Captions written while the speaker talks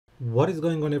What is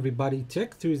going on, everybody?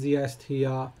 Tech enthusiast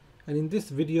here, and in this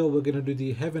video we're going to do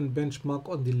the Heaven benchmark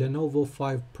on the Lenovo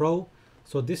 5 Pro.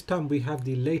 So this time we have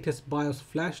the latest BIOS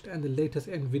flashed and the latest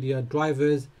Nvidia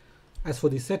drivers. As for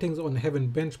the settings on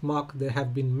Heaven benchmark, they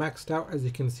have been maxed out, as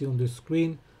you can see on the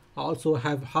screen. I also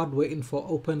have HWInfo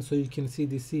open so you can see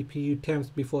the CPU temps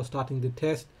before starting the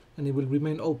test, and it will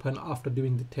remain open after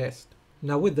doing the test.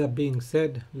 Now with that being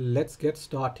said, let's get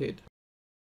started.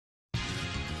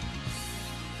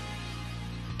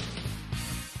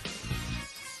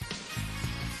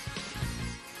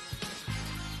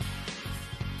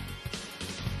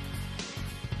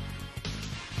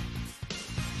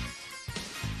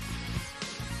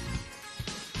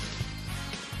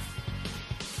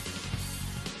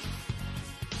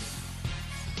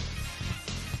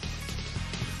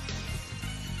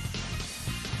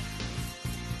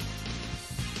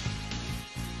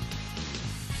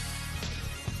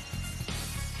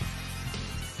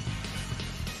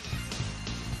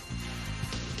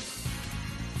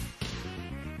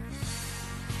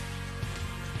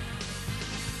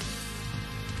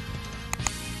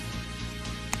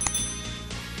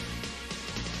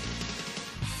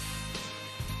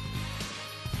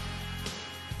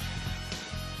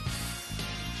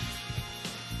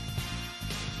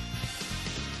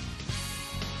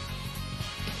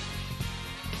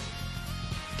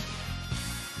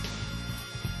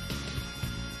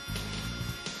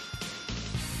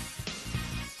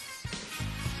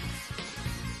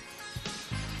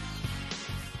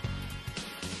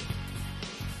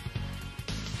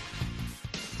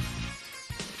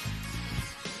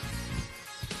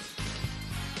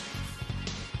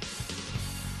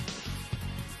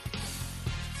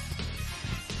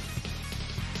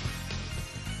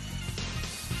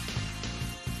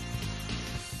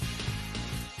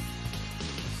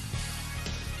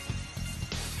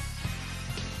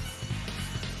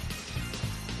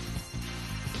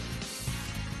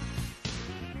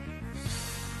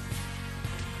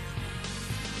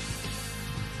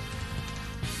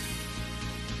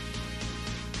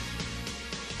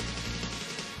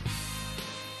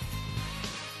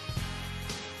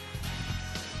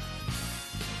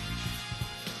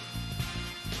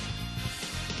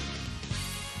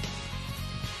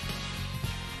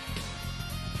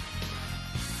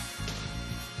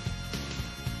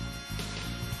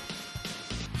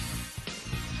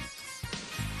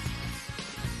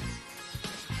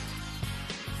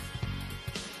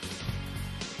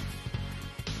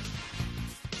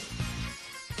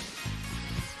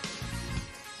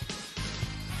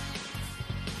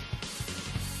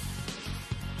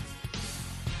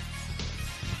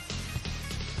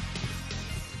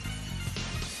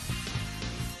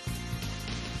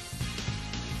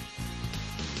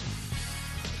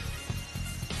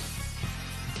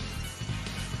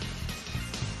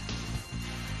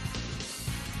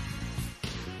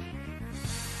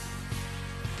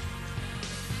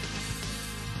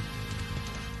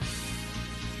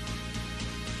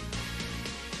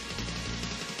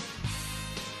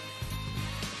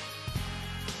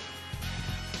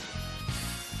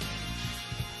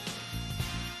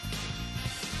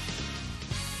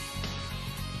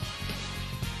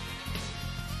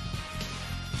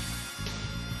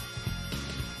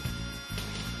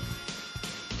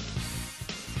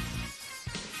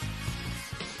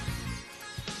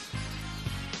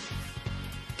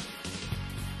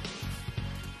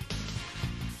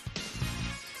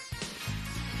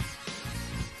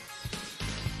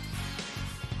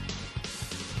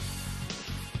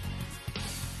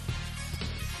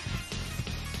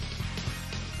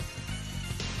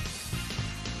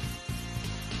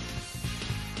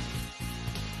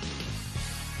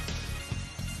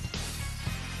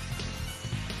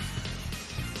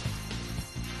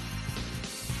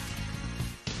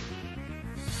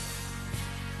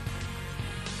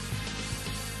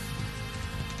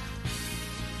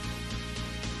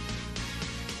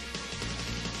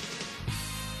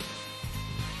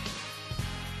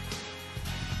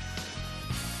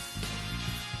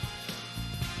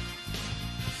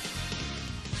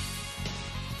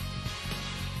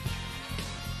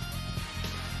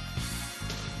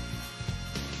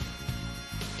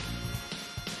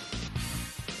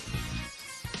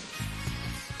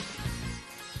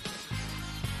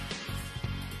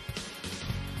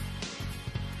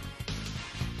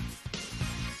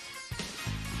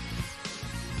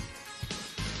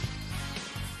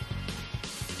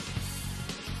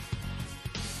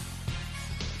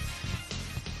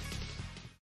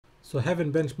 So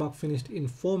Heaven benchmark finished in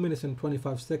 4 minutes and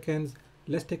 25 seconds.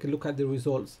 Let's take a look at the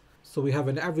results. So we have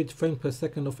an average frame per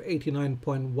second of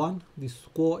 89.1. The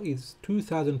score is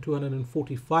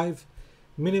 2245.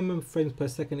 Minimum frames per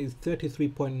second is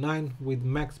 33.9 with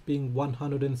max being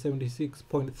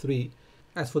 176.3.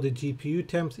 As for the GPU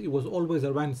temps, it was always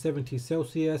around 70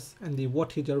 Celsius and the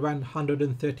wattage around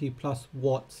 130 plus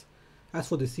watts. As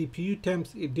for the CPU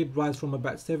temps, it did rise from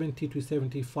about 70 to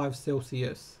 75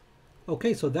 Celsius.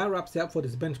 Okay, so that wraps it up for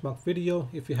this benchmark video.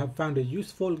 If you have found it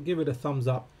useful, give it a thumbs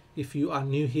up. If you are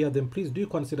new here, then please do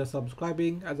consider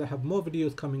subscribing, as I have more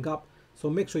videos coming up. So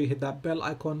make sure you hit that bell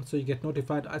icon so you get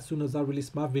notified as soon as I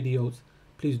release my videos.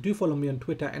 Please do follow me on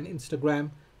Twitter and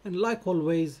Instagram. And like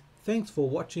always, thanks for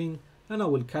watching, and I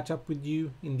will catch up with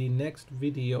you in the next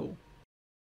video.